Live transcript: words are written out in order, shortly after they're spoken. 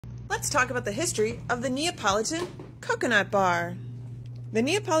Let's talk about the history of the Neapolitan Coconut Bar. The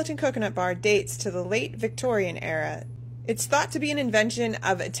Neapolitan Coconut Bar dates to the late Victorian era. It's thought to be an invention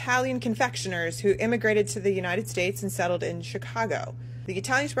of Italian confectioners who immigrated to the United States and settled in Chicago. The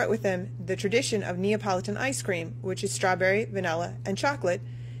Italians brought with them the tradition of Neapolitan ice cream, which is strawberry, vanilla, and chocolate,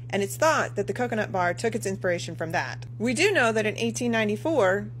 and it's thought that the coconut bar took its inspiration from that. We do know that in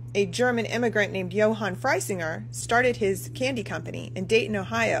 1894, a German immigrant named Johann Freisinger started his candy company in Dayton,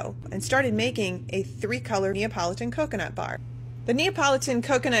 Ohio, and started making a three-color Neapolitan coconut bar. The Neapolitan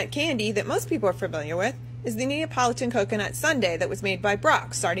coconut candy that most people are familiar with is the Neapolitan Coconut Sundae that was made by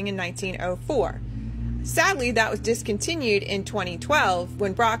Brock starting in 1904. Sadly, that was discontinued in 2012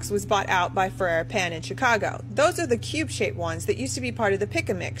 when Brock's was bought out by Ferrero Pan in Chicago. Those are the cube-shaped ones that used to be part of the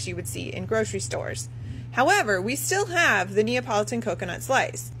pick-a-mix you would see in grocery stores. However, we still have the Neapolitan Coconut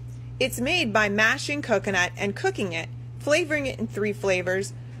Slice. It's made by mashing coconut and cooking it, flavoring it in 3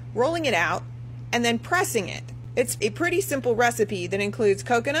 flavors, rolling it out, and then pressing it. It's a pretty simple recipe that includes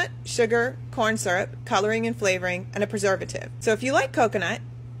coconut, sugar, corn syrup, coloring and flavoring, and a preservative. So if you like coconut,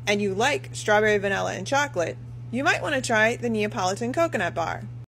 and you like strawberry, vanilla, and chocolate, you might want to try the Neapolitan Coconut Bar.